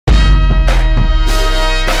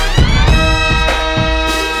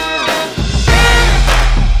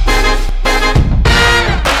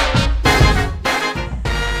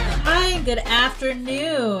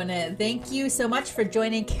Thank you so much for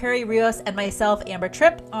joining Carrie Rios and myself, Amber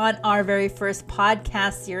Tripp, on our very first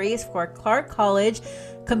podcast series for Clark College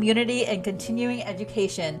Community and Continuing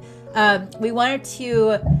Education. We wanted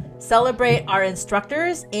to celebrate our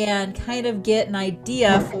instructors and kind of get an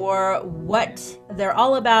idea for what they're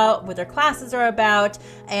all about, what their classes are about,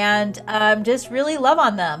 and just really love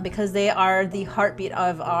on them because they are the heartbeat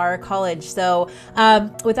of our college. So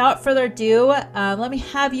without further ado, let me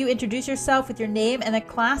have you introduce yourself with your name and the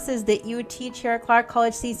classes that you teach here at Clark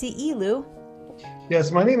College CCE, Lew.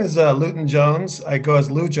 Yes, my name is Lew Jones. I go as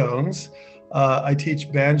Lew Jones. I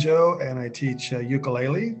teach banjo and I teach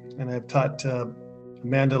ukulele, and I've taught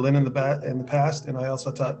mandolin in the past, and I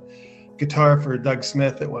also taught guitar for Doug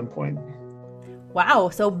Smith at one point. Wow,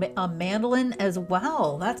 so a mandolin as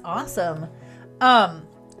well. That's awesome.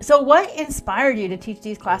 So what inspired you to teach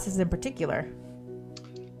these classes in particular?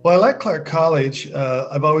 Well, I like Clark College.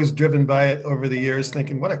 I've always driven by it over the years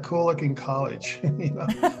thinking, what a cool looking college,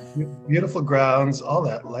 beautiful grounds, all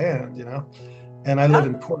that land, and I live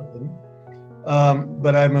in Portland.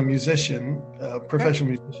 But I'm a musician, professional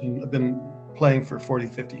musician. I've been playing for 40,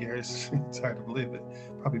 50 years. It's hard to believe it.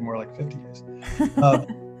 Probably more like 50 years.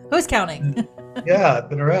 Who's counting? Yeah, I've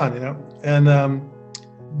been around, And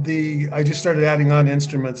I just started adding on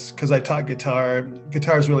instruments because I taught guitar.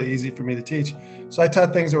 Guitar is really easy for me to teach. So I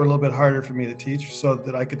taught things that were a little bit harder for me to teach so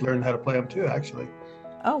that I could learn how to play them too, actually.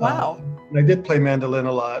 Oh, wow. And I did play mandolin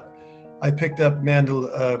a lot. I picked up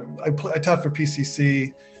mandolin. I taught for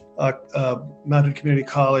PCC. Mountain Community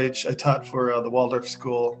College. I taught for the Waldorf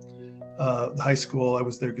School, the high school. I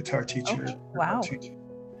was their guitar teacher. Oh, wow.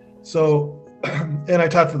 So, and I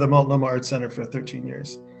taught for the Multnomah Arts Center for 13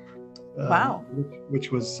 years. Wow.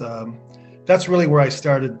 Which was, that's really where I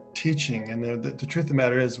started teaching. And the truth of the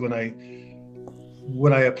matter is when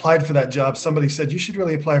I applied for that job, somebody said, you should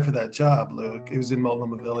really apply for that job, Luke. It was in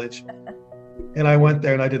Multnomah Village. And I went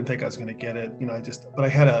there and I didn't think I was going to get it. But I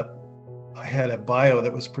had a bio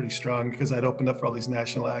that was pretty strong because I'd opened up for all these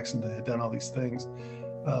national acts and had done all these things.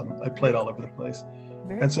 I played all over the place.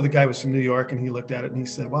 And so the guy was from New York and he looked at it and he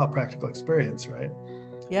said, wow, practical experience, right?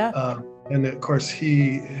 Yeah. And of course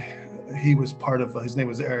he was part of, his name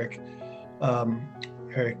was Eric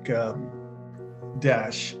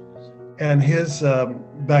Dash. And his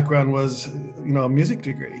background was, a music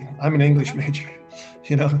degree. I'm an English major,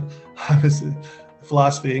 I was a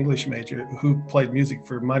philosophy English major who played music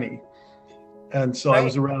for money. And so right. I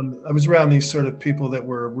was around these sort of people that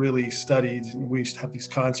were really studied, and we used to have these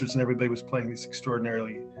concerts and everybody was playing these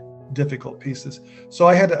extraordinarily difficult pieces. So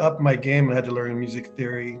I had to up my game and I had to learn music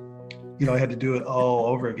theory. I had to do it all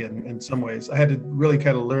over again in some ways. I had to really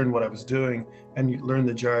kind of learn what I was doing and learn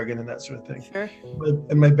the jargon and that sort of thing. Sure.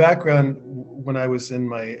 And my background, when I was in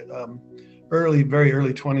my very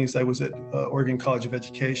early 20s, I was at Oregon College of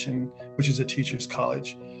Education, which is a teacher's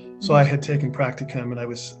college. So I had taken practicum and I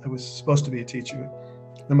was supposed to be a teacher.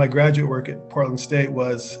 And my graduate work at Portland State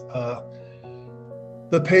was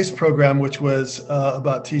the PACE program, which was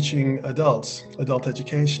about teaching adult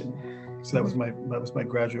education. So that was my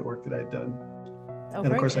graduate work that I had done. Oh,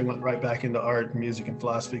 and of course I went right back into art and music and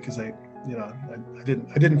philosophy because I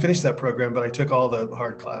didn't finish that program, but I took all the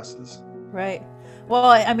hard classes. Right. Well,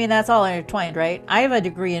 I mean, that's all intertwined, right? I have a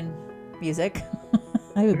degree in music.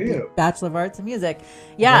 I have a Bachelor of Arts in Music.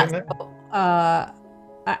 Yeah. So,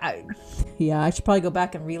 I should probably go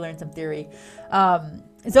back and relearn some theory.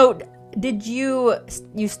 So did you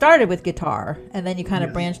started with guitar and then you kind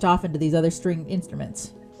of branched off into these other string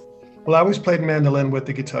instruments? Well, I always played mandolin with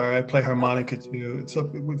the guitar. I play harmonica too.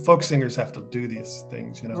 So folk singers have to do these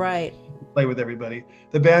things, Right. Play with everybody.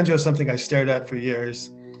 The banjo is something I stared at for years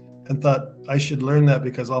and thought I should learn that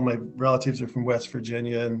because all my relatives are from West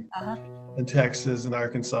Virginia and Texas and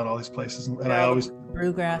Arkansas and all these places. And I always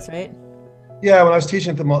bluegrass, right? Yeah, when I was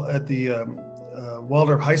teaching at the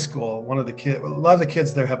Waldorf High School, a lot of the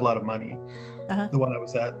kids there have a lot of money. The one I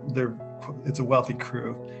was at, it's a wealthy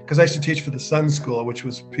crew. Because I used to teach for the Sun School, which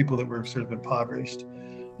was people that were sort of impoverished,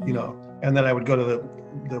 And then I would go to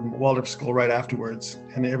the Waldorf School right afterwards,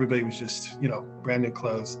 and everybody was just, brand new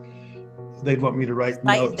clothes. They'd want me to write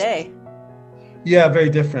notes. Day. Yeah, very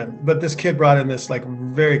different. But this kid brought in this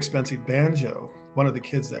very expensive banjo. One of the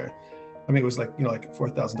kids there. I mean, it was like a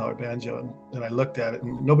 $4,000 banjo, and I looked at it,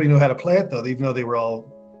 and nobody knew how to play it though, even though they were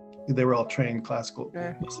all trained classical.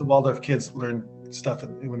 Sure. Most of the Waldorf kids learn stuff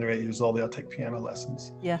when they're 8 years old. They all take piano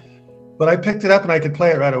lessons. Yeah. But I picked it up and I could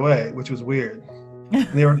play it right away, which was weird. And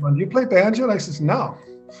they were going, "Do you play banjo?" And I said, "No,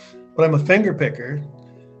 but I'm a finger picker."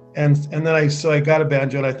 And then I got a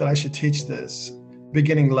banjo, and I thought I should teach this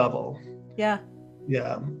beginning level. Yeah.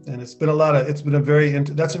 Yeah, and that's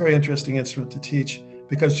a very interesting instrument to teach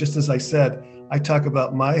because just as I said, I talk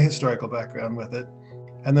about my historical background with it.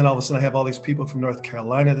 And then all of a sudden I have all these people from North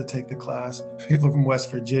Carolina to take the class, people from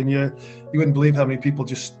West Virginia. You wouldn't believe how many people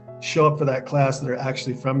just show up for that class that are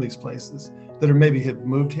actually from these places, that are maybe have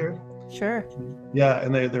moved here. Sure. Yeah,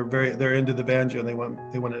 and they're into the banjo, and they want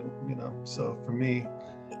it, you know. So for me,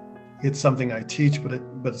 it's something I teach, but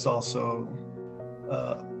it's also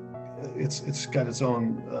it's got its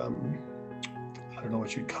own I don't know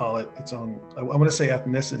what you'd call it, its own, I want to say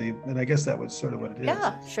ethnicity, and I guess that was sort of what it is.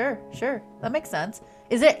 Yeah, sure. That makes sense.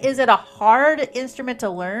 Is it a hard instrument to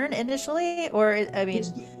learn initially, or I mean,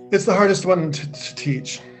 it's the hardest one to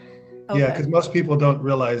teach. Okay. Yeah, because most people don't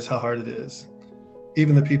realize how hard it is.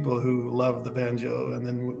 Even the people who love the banjo, and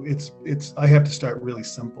then I have to start really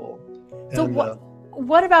simple. So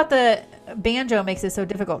what about the banjo makes it so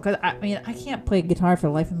difficult? Because I mean, I can't play guitar for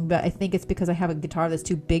the life of me, but I think it's because I have a guitar that's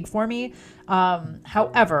too big for me.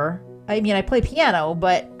 However, I mean, I play piano,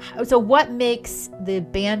 but so what makes the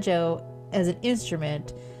banjo as an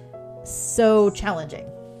instrument so challenging?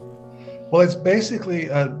 Well, it's basically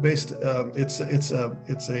based. It's a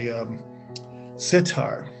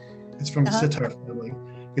sitar. It's from the sitar family.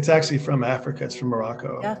 It's actually from Africa. It's from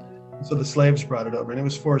Morocco. Yeah. So the slaves brought it over, and it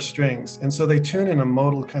was 4 strings. And so they tune in a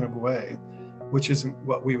modal kind of way, which isn't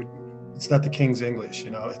what we would. It's not the King's English, you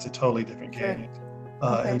know. It's a totally different game.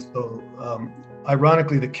 Okay. And so,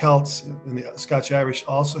 ironically, the Celts and the Scotch Irish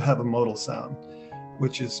also have a modal sound,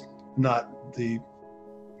 which is not the,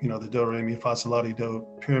 you know, the do re mi fa sol la ti do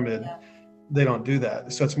pyramid. Yeah. They don't do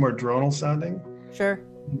that. So it's more dronal sounding. Sure.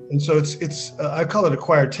 And so it's I call it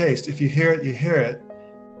acquired taste. If you hear it, you hear it,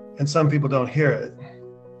 and some people don't hear it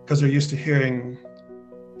because they're used to hearing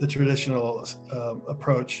the traditional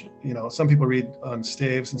approach. You know, some people read on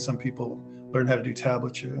staves, and some people learn how to do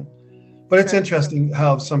tablature. But it's interesting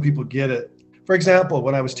how some people get it. For example,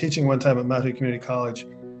 when I was teaching one time at Mount Hood Community College,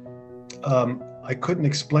 I couldn't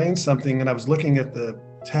explain something, and I was looking at the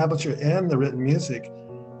tablature and the written music,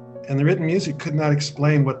 and the written music could not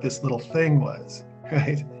explain what this little thing was.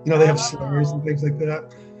 Right? You know, they have slurs and things like that.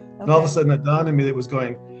 Okay. And all of a sudden it dawned on me that it was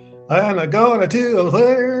going, I'm going to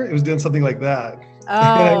there. It was doing something like that.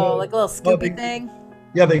 Oh, like a little scoopy thing?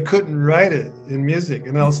 Yeah, they couldn't write it in music.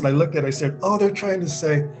 And all of a sudden I looked at it, I said, oh, they're trying to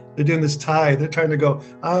say, they're doing this tie. They're trying to go,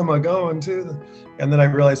 I'm going to. And then I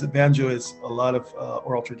realized that banjo is a lot of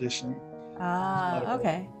oral tradition.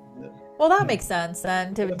 Okay. Well, that makes sense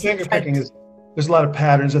then. Finger picking there's a lot of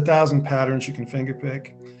patterns, 1,000 patterns you can finger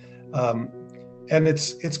pick. And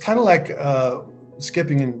it's kind of like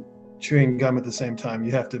skipping and chewing gum at the same time.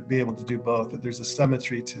 You have to be able to do both. There's a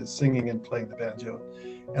symmetry to singing and playing the banjo.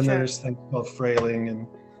 And then there's things called frailing and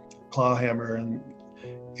clawhammer. And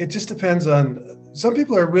it just depends on, some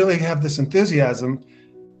people really have this enthusiasm.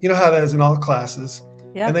 You know how that is in all classes.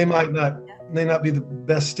 Yeah. And they might not be the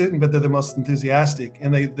best student, but they're the most enthusiastic.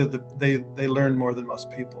 And they learn more than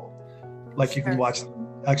most people. Like you can watch them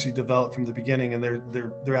actually develop from the beginning, and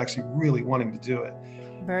they're actually really wanting to do it.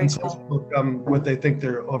 Very cool. So people come what they think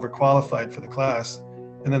they're overqualified for the class,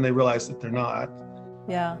 and then they realize that they're not.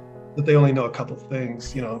 Yeah. That they only know a couple of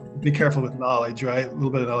things. You know, be careful with knowledge, right? A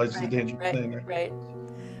little bit of knowledge is a dangerous thing. Right.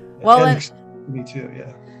 Well, me too.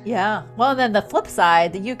 Yeah. Yeah. Well, and then the flip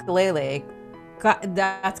side, the ukulele,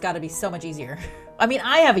 that's got to be so much easier. I mean,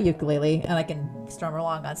 I have a ukulele and I can strum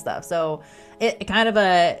along on stuff, so it kind of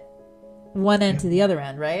a one end to the other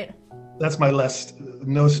end, right? That's my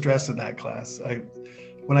no stress in that class.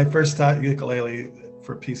 When I first taught ukulele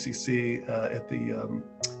for PCC at the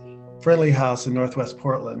Friendly House in Northwest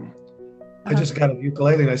Portland, I just got a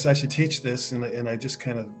ukulele and I said I should teach this, and I just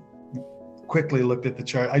kind of quickly looked at the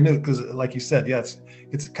chart. I knew, because like you said,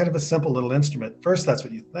 it's kind of a simple little instrument. First, that's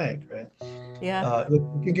what you think, right? Yeah. It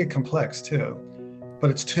can get complex too, but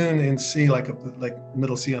it's tuned in C, like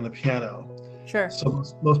middle C on the piano. Sure. So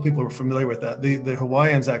most people are familiar with that. The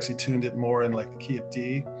Hawaiians actually tuned it more in like the key of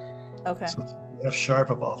D. Okay. So it's F sharp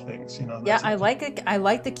of all things, you know. Yeah, I like it. I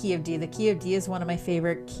like the key of D. The key of D is one of my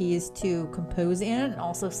favorite keys to compose in and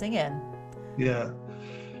also sing in. Yeah.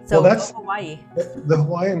 So that's Hawaii. The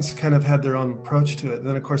Hawaiians kind of had their own approach to it. And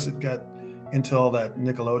then of course it got into all that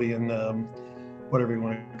Nickelodeon, whatever you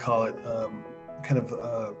want to call it, kind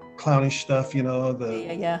of clownish stuff, you know,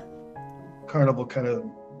 the carnival kind of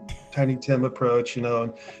Tiny Tim approach, you know,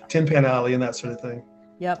 and Tin Pan Alley and that sort of thing.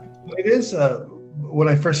 Yep. It is, when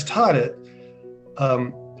I first taught it,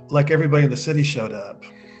 like everybody in the city showed up.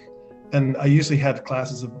 And I usually had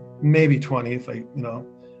classes of maybe 20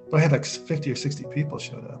 but I had like 50 or 60 people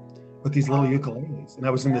showed up with these little ukuleles. And I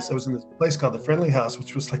was in this place called the Friendly House,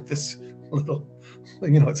 which was like this little,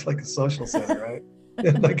 it's like a social center, right?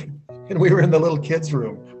 And we were in the little kids'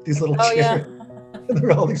 room, these little chairs. there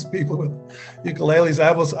were all these people with ukuleles. I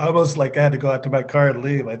almost like I had to go out to my car and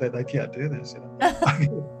leave. I thought, I can't do this.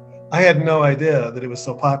 I had no idea that it was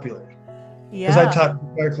so popular. Because I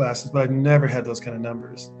taught guitar classes, but I never had those kind of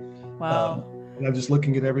numbers. Wow. And I'm just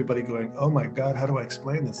looking at everybody going, oh my God, how do I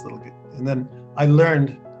explain this little bit? And then I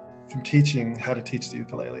learned from teaching how to teach the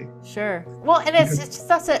ukulele. Sure. Well, and it's just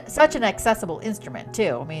such an accessible instrument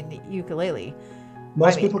too. I mean, the ukulele.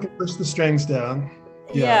 Most people can push the strings down.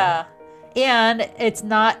 Yeah. And it's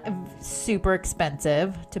not super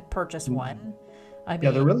expensive to purchase one. I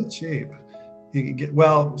mean, they're really cheap. You can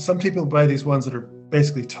get, some people buy these ones that are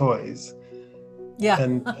basically toys. Yeah.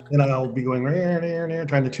 And I'll be going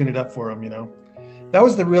trying to tune it up for them, That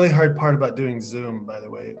was the really hard part about doing Zoom, by the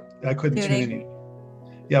way. I couldn't tune any.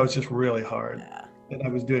 Yeah, it was just really hard. Yeah. And I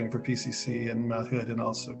was doing for PCC and Mount Hood and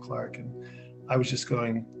also Clark. And I was just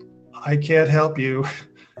going, I can't help you.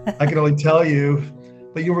 I can only tell you.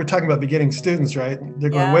 But you were talking about beginning students, right? They're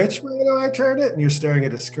going, which way do I turn it? And you're staring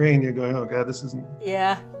at a screen. You're going, oh God, this isn't.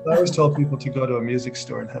 Yeah. I always told people to go to a music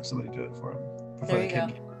store and have somebody do it for them. There you go.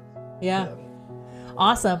 Yeah.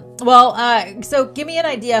 Awesome. Well, so give me an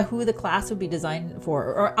idea who the class would be designed for,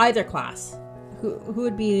 or either class. Who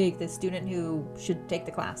would be the student who should take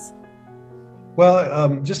the class?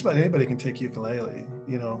 Well, just about anybody can take ukulele.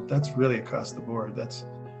 That's really across the board. That's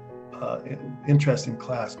an interesting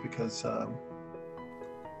class because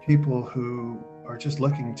people who are just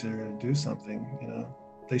looking to do something,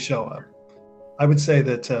 they show up. I would say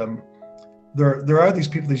that there are these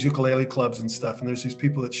people, these ukulele clubs and stuff, and there's these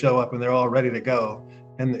people that show up and they're all ready to go.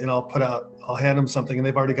 And I'll hand them something and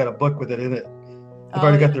they've already got a book with it in it. They've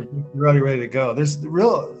already got they're already ready to go. There's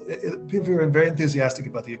people who are very enthusiastic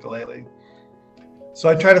about the ukulele. So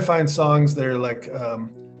I try to find songs that are like,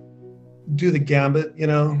 do the gambit,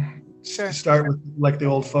 Sure. Start with like the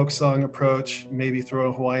old folk song approach, maybe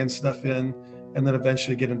throw Hawaiian stuff in, and then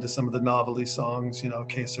eventually get into some of the novelty songs,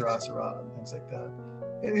 Que Sera Sera and things like that.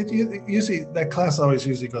 Usually that class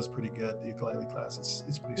usually goes pretty good. The ukulele class,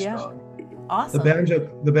 it's pretty strong. Awesome.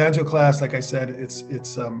 The banjo class, like I said, it's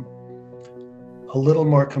a little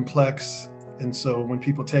more complex, and so when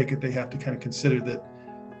people take it, they have to kind of consider that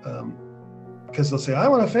because they'll say, "I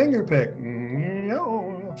want a finger pick."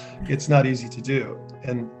 No, it's not easy to do,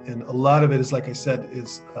 and a lot of it is, like I said,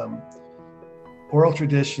 is oral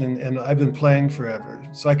tradition, and I've been playing forever,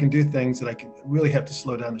 so I can do things that I can really have to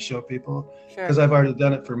slow down to show people because I've already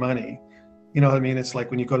done it for money. You know what I mean? It's like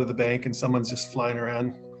when you go to the bank and someone's just flying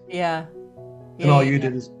around. Yeah. And all you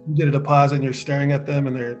did is you did a deposit and you're staring at them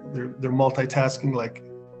and they're multitasking like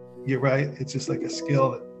you're right. It's just like a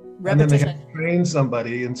skill. Repetition. And then they have to train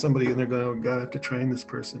somebody and they're going, oh God, I have to train this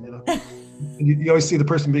person, And you always see the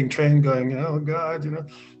person being trained going, oh God, and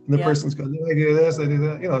the person's going, I do this, I do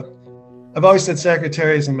that, I've always said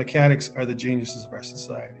secretaries and mechanics are the geniuses of our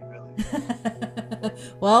society, really.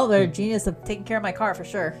 Well, they're a genius of taking care of my car for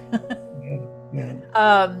sure.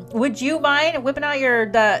 Yeah. Would you mind whipping out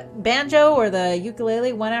the banjo or the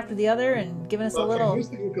ukulele one after the other and giving us a little? Here's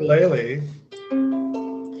the ukulele.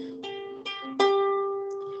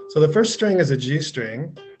 So the first string is a G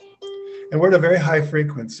string, and we're at a very high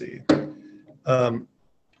frequency.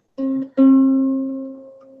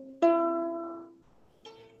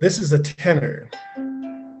 This is a tenor.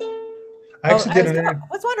 I was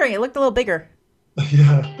wondering, it looked a little bigger.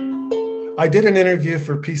 Yeah. I did an interview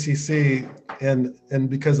for PCC, and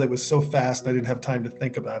because it was so fast, I didn't have time to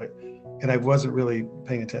think about it, and I wasn't really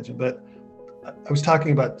paying attention. But I was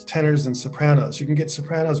talking about tenors and sopranos. You can get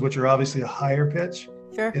sopranos, which are obviously a higher pitch,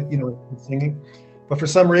 in singing. But for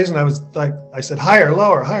some reason, I said higher,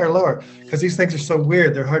 lower, because these things are so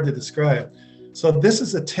weird. They're hard to describe. So this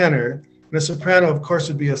is a tenor, and a soprano, of course,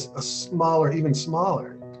 would be a smaller, even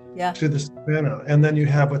smaller, to the soprano. And then you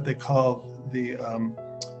have what they call the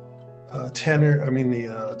tenor. I mean the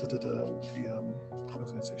I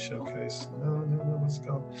was going to say showcase. No, what's it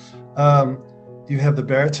called? You have the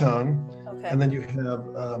baritone, and then you have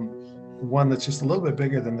one that's just a little bit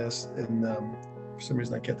bigger than this. And for some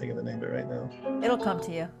reason, I can't think of the name of it right now. It'll come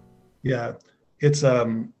to you. Yeah, it's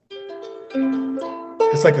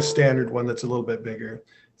like a standard one that's a little bit bigger.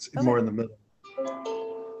 It's more in the middle.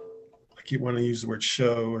 I keep wanting to use the word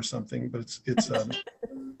show or something, but it's.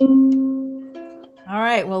 All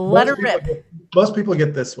right, well, let her rip. Most people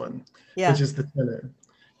get this one, which is the tenor.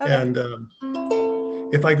 And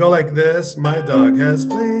if I go like this, my dog has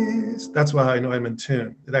fleas. That's why I know I'm in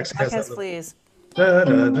tune. It actually has fleas. Da,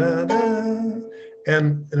 da, da, da.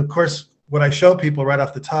 And of course, what I show people right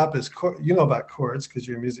off the top is, about chords because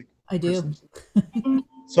you're a music person. I do.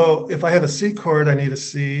 So if I have a C chord, I need a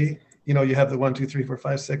C. You have the 1, 2, 3, 4,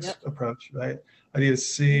 5, 6 approach, right? I need a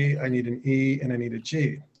C, I need an E, and I need a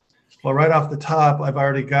G. Well, right off the top, I've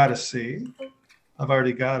already got a C, I've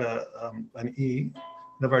already got an E, and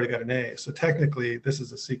I've already got an A. So technically, this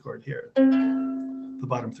is a C chord here, the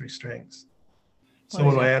bottom 3 strings. So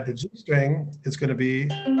when I add the G string, it's going to be,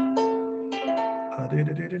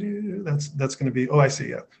 that's going to be, oh, I see,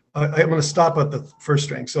 yeah. I'm going to stop at the first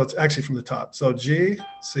string. So it's actually from the top. So G,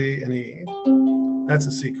 C, and E. That's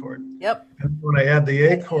a C chord. Yep. And when I add the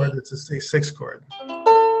A chord, it's a C6 chord,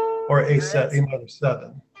 or A minor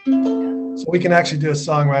 7. So we can actually do a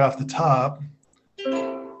song right off the top.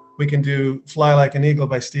 We can do Fly Like an Eagle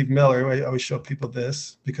by Steve Miller. I always show people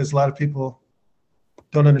this because a lot of people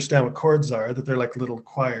don't understand what chords are, that they're like little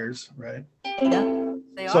choirs, right? Yeah,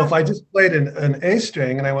 they So are. if I just played an A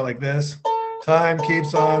string and I went like this, time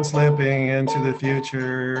keeps on slipping into the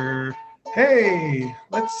future. Hey,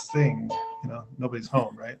 let's sing. You know, nobody's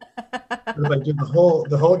home, right? But if I do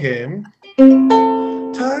the whole game,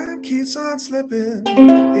 time keeps on slipping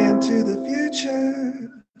into the future.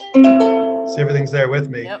 So everything's there with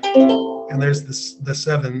me. Yep. And there's this, the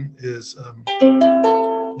 7 is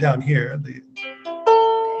down here.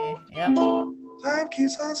 Yep. Time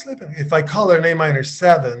keeps on slipping. If I call it an A minor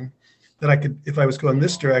 7, then I could, if I was going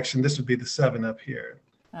this direction, this would be the 7 up here.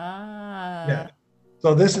 Ah. Yeah.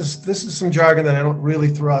 So this is some jargon that I don't really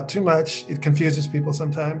throw out too much. It confuses people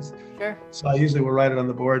sometimes. Sure. So I usually will write it on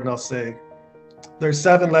the board and I'll say, there's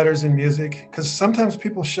 7 letters in music, because sometimes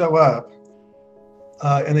people show up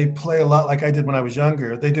and they play a lot like I did when I was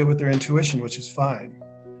younger. They do it with their intuition, which is fine.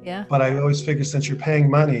 Yeah. But I always figure, since you're paying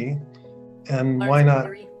money, and why not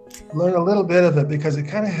learn a little bit of it, because it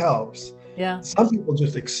kind of helps. Yeah. Some people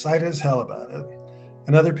just excited as hell about it,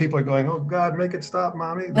 and other people are going, "Oh God, make it stop,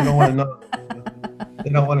 mommy." They don't want to know. They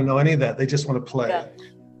don't want to know any of that. They just want to play. Yeah.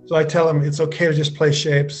 So I tell them it's okay to just play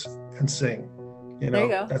shapes and sing. You know, there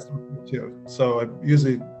you go. that's what I do. So I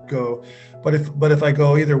usually go, but if I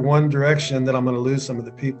go either one direction, then I'm going to lose some of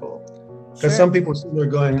the people, because some people are sitting there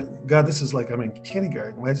going, "God, this is like I'm in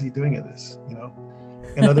kindergarten. Why is he doing this?" You know,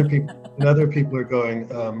 and other people are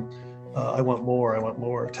going, "I want more. I want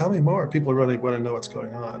more. Tell me more." People really want to know what's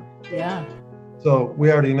going on. Yeah. So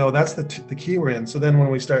we already know that's the key we're in. So then when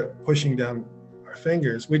we start pushing down our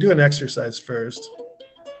fingers, we do an exercise first,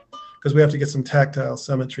 because we have to get some tactile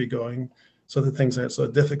symmetry going, so that things aren't so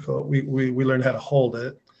difficult. We learn how to hold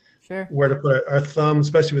it. Sure. Where to put our thumb,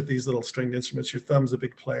 especially with these little stringed instruments. Your thumb's a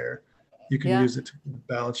big player. You can use it to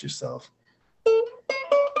balance yourself.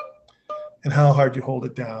 And how hard you hold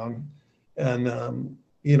it down. And,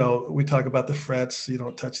 you know, we talk about the frets, you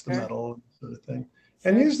don't touch the metal, sort of thing.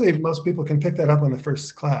 And usually most people can pick that up on the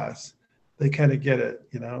first class. They kind of get it,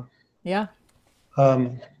 you know? Yeah.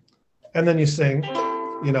 And then you sing,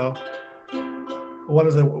 you know. One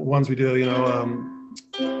of the ones we do, you know,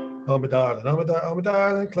 oh my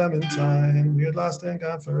darling Clementine, we had lost and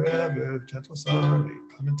gone forever, gentle sorry,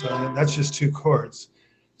 Clementine. That's just 2 chords.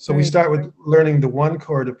 So we start with learning the 1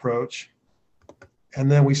 chord approach, and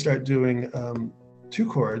then we start doing 2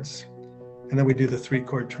 chords, and then we do the 3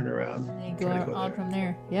 chord turnaround. And you go on from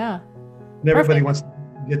there. Yeah. And everybody wants to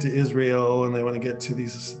get to Israel, and they want to get to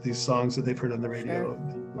these songs that they've heard on the radio.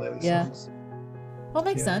 Yeah. Well,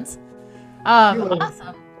 makes sense.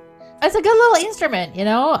 Awesome. It's a good little instrument, you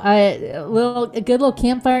know, a good little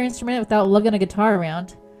campfire instrument without lugging a guitar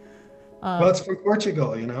around. Well, it's from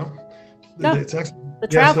Portugal, you know. Yeah, it's actually the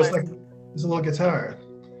travelers. So it's a little guitar.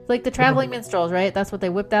 It's like the traveling minstrels, right? That's what they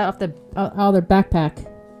whipped out of their backpack.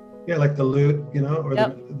 Yeah, like the lute, you know, or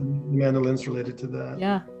the mandolins related to that.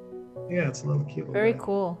 Yeah. Yeah, it's a little cute. Very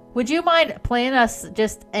cool. Would you mind playing us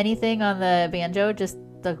just anything on the banjo? Just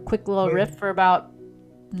the quick little riff for about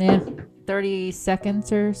 30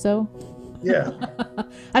 seconds or so? Yeah.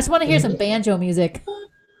 I just want to hear some banjo music.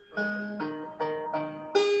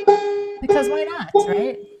 Because why not,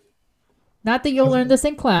 right? Not that you'll learn this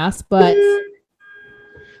in class, but...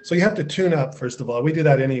 So you have to tune up, first of all. We do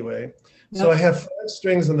that anyway. Yep. So I have 5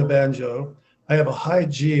 strings in the banjo. I have a high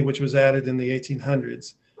G, which was added in the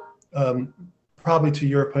 1800s, probably to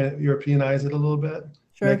Europeanize it a little bit,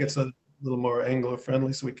 make it so a little more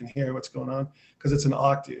Anglo-friendly so we can hear what's going on, because it's an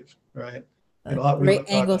octave, right? Great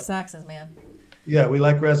Anglo-Saxons, man. Yeah, we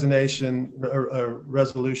like resonation, or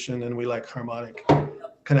resolution, and we like harmonic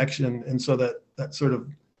connection. And so that sort of,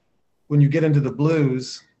 when you get into the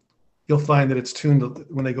blues, you'll find that it's tuned,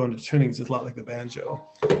 when they go into tunings, it's a lot like the banjo.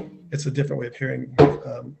 It's a different way of hearing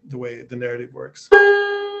the way the narrative works.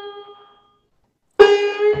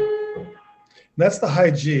 And that's the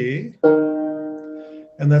high G,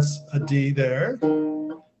 and that's a D there.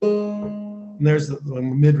 And there's the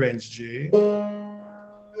mid-range G.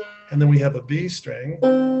 And then we have a B string.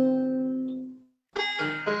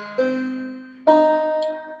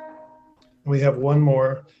 have one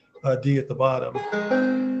more D at the bottom.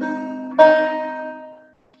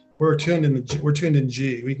 We're tuned in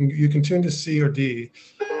G. You can tune to C or D.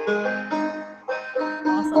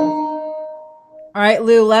 Awesome. All right,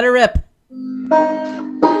 Lew, let her rip.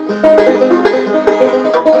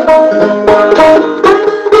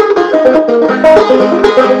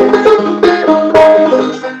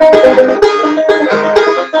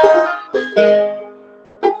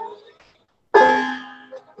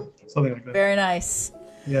 Something like that. Very nice.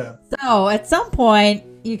 Yeah. So at some point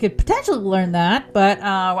you could potentially learn that, but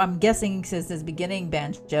I'm guessing since it's beginning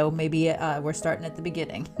banjo, maybe we're starting at the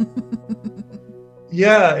beginning.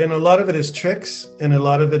 Yeah, and a lot of it is tricks, and a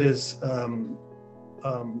lot of it is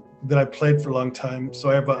that I played for a long time.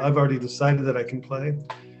 So I've already decided that I can play.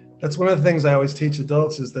 That's one of the things I always teach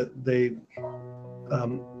adults, is that they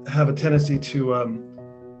have a tendency to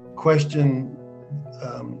question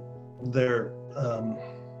their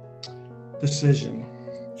decision.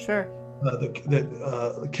 Sure.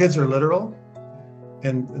 The kids are literal,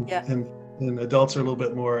 and Yeah. and adults are a little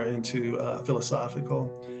bit more into philosophical,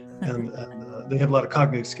 and they have a lot of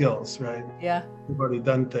cognitive skills, right? Yeah. They've already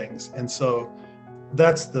done things, and so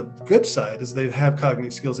that's the good side, is they have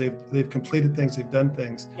cognitive skills. They've completed things. They've done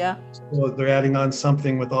things. Yeah. So they're adding on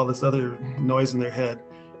something with all this other noise in their head.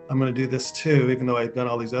 I'm going to do this too, even though I've done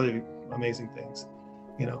all these other amazing things,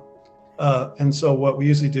 you know. And so what we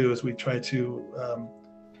usually do is we try to,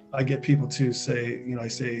 I get people to say, I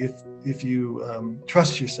say, if you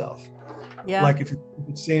trust yourself, Yeah. like if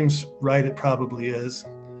it seems right, it probably is.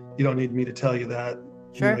 You don't need me to tell you that.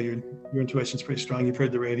 Sure. Your intuition's pretty strong. You've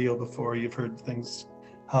heard the radio before. You've heard things,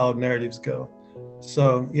 how narratives go.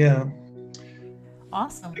 So yeah.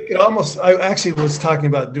 Awesome. I actually was talking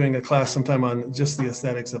about doing a class sometime on just the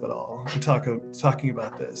aesthetics of it all. Talking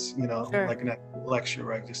about this, Sure. like a lecture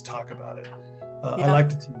where I just talk about it. Yeah. I like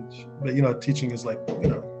to teach, but teaching is like,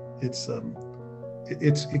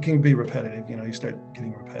 it can be repetitive. You start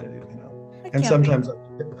getting repetitive. And sometimes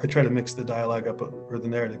I try to mix the dialogue up or the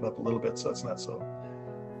narrative up a little bit, so it's not so.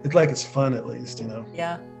 It's like it's fun at least,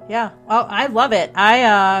 Yeah. Yeah. Well, I love it. I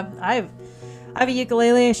have a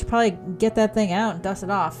ukulele. I should probably get that thing out and dust it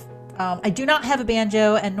off. I do not have a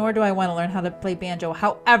banjo, and nor do I want to learn how to play banjo.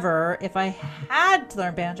 However, if I had to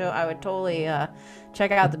learn banjo, I would totally check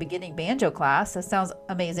out the beginning banjo class. That sounds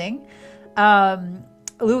amazing.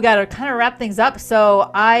 Lew, got to kind of wrap things up.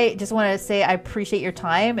 So I just want to say I appreciate your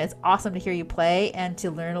time. It's awesome to hear you play and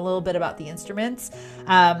to learn a little bit about the instruments.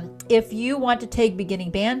 If you want to take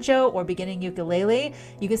beginning banjo or beginning ukulele,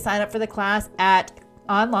 you can sign up for the class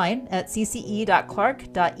online at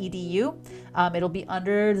cce.clark.edu. It'll be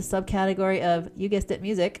under the subcategory of, you guessed it,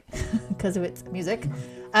 music, because of its music.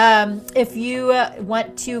 If you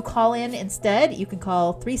want to call in instead, you can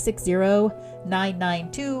call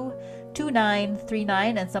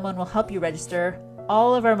 360-992-2939 and someone will help you register.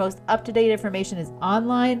 All of our most up-to-date information is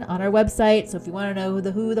online on our website. So if you want to know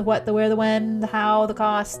the who, the what, the where, the when, the how, the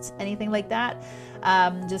cost, anything like that,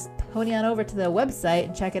 just pony on over to the website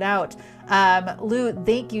and check it out. Lew,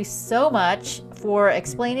 thank you so much for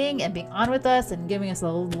explaining and being on with us and giving us a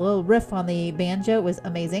little riff on the banjo. It was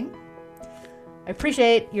amazing. I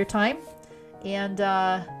appreciate your time, and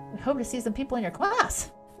we hope to see some people in your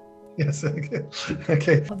class. Yes.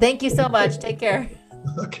 Okay. Well, thank you so much. Take care.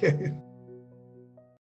 Okay.